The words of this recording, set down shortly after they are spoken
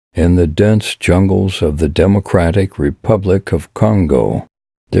In the dense jungles of the Democratic Republic of Congo,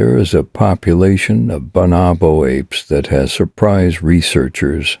 there is a population of bonobo apes that has surprised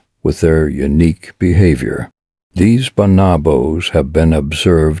researchers with their unique behavior. These bonobos have been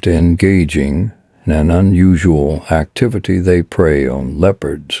observed engaging in an unusual activity. They prey on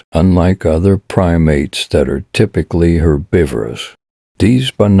leopards, unlike other primates that are typically herbivorous.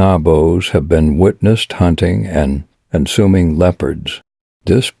 These bonobos have been witnessed hunting and consuming leopards.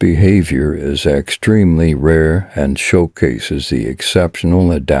 This behavior is extremely rare and showcases the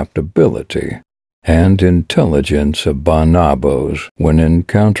exceptional adaptability and intelligence of bonobos when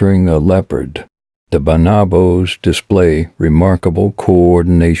encountering a leopard. The bonobos display remarkable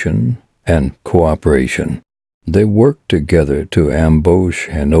coordination and cooperation. They work together to ambush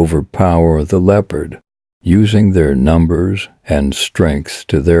and overpower the leopard, using their numbers and strength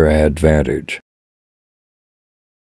to their advantage.